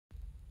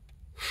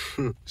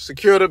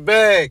Secure the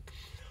bag.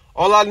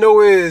 All I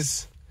know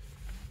is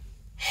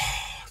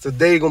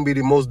today going to be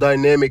the most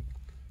dynamic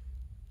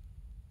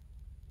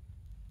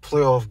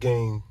playoff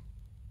game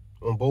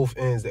on both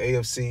ends, the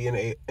AFC and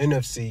the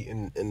NFC,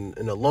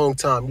 in a long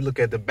time. You look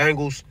at the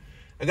Bengals.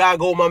 I got to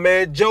go with my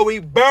man, Joey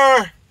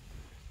Burr.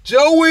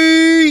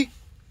 Joey!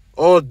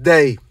 All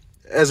day.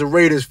 As a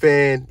Raiders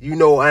fan, you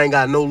know I ain't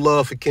got no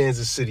love for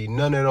Kansas City.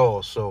 None at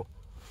all. So,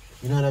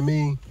 you know what I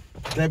mean?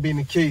 That being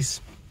the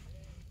case,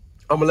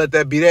 I'm going to let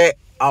that be that.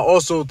 I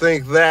also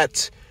think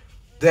that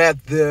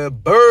the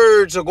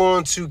Birds are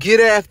going to get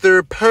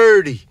after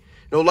Purdy.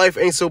 Life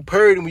ain't so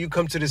purdy when you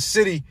come to the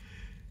city.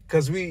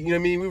 Because we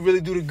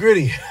really do the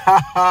gritty.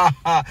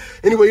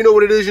 Anyway, you know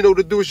what it is. You know what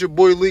to do. It's your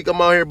boy Leak.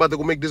 I'm out here about to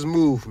go make this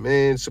move,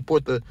 man.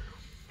 Support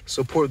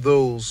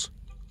those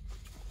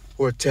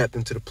who are tapped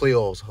into the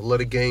playoffs. I love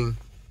the game.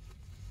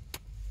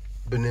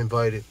 Been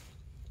invited.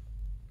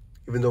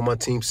 Even though my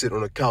team sit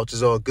on the couch,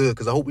 it's all good.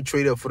 Because I hope we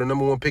trade up for the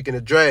number 1 pick in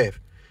the draft.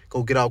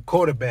 Go get our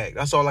quarterback.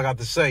 That's all I got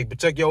to say.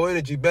 Protect your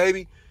energy,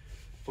 baby.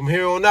 From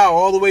here on out,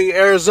 all the way to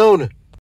Arizona.